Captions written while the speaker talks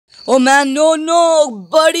Oh man, no, no,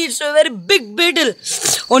 buddy, it's a very big beetle.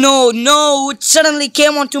 Oh no, no, it suddenly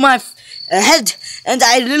came onto my head and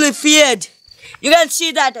I really feared. You can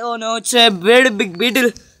see that. Oh no, it's a very big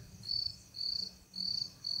beetle.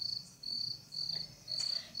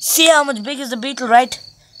 See how much big is the beetle, right?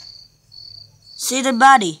 See the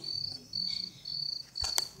body.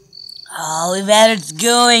 Oh, where it's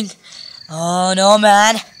going. Oh no,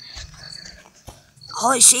 man.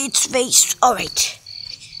 Oh, I see its face. Alright.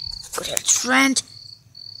 Put its friend.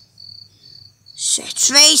 Say its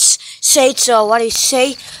face. Say it, what do you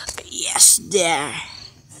say? Yes, there.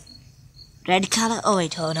 Red color. Oh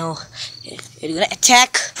wait, oh no. You're gonna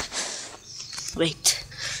attack. Wait.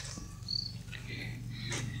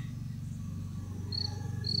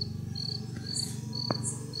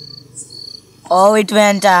 Oh, it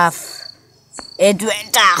went off. It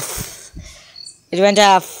went off. It went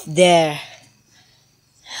off there.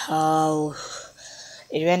 Oh,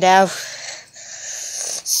 it went off.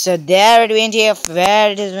 So there it went off.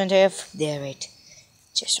 Where it is went off? There it.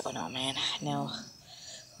 Just oh no, man. No.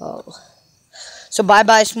 Oh. So bye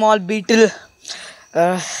bye, small beetle.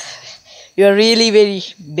 You're really very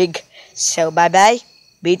big. So bye bye,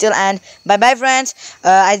 beetle, and bye bye, friends.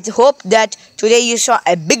 I hope that today you saw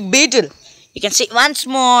a big beetle. You can see once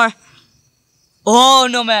more. Oh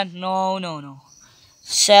no, man. No, no, no.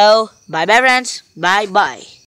 So bye bye, friends. Bye bye.